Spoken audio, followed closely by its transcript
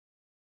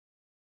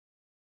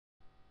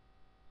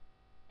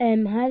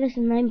Hi, this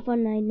is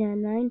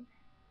 94999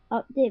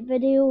 update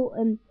video.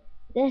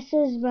 This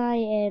is my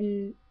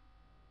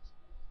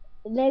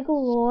Lego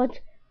Lord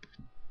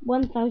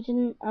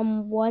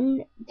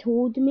 1001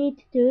 told me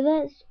to do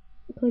this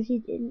because he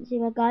didn't see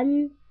my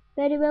gun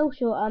very well,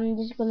 so I'm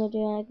just gonna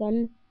do a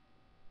gun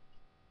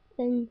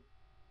thing.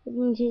 It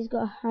means he's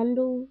got a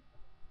handle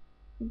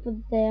over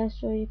there,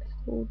 so you can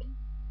hold.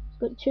 It's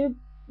got two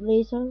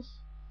lasers,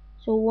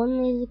 so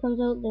one laser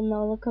comes out, then the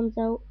other comes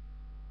out.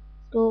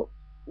 So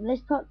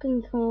this part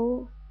can come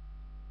off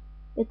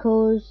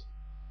because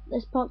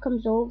this part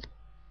comes off.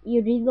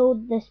 You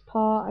reload this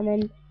part and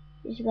then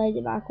you slide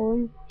it back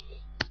on.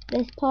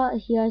 This part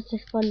here is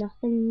just for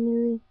nothing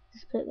really.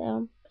 Just put it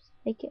there,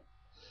 like it.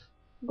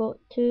 Got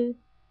two.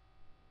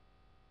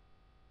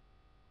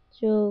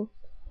 So,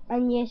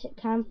 and yes, it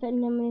can fit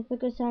in a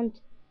minifigure stand.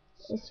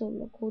 It's on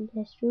the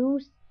contest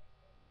rules.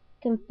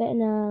 It can fit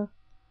in a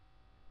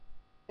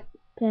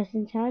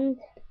person's hand,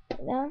 like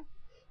that.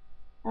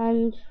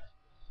 And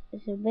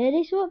it's a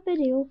very short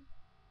video.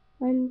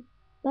 And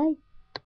bye.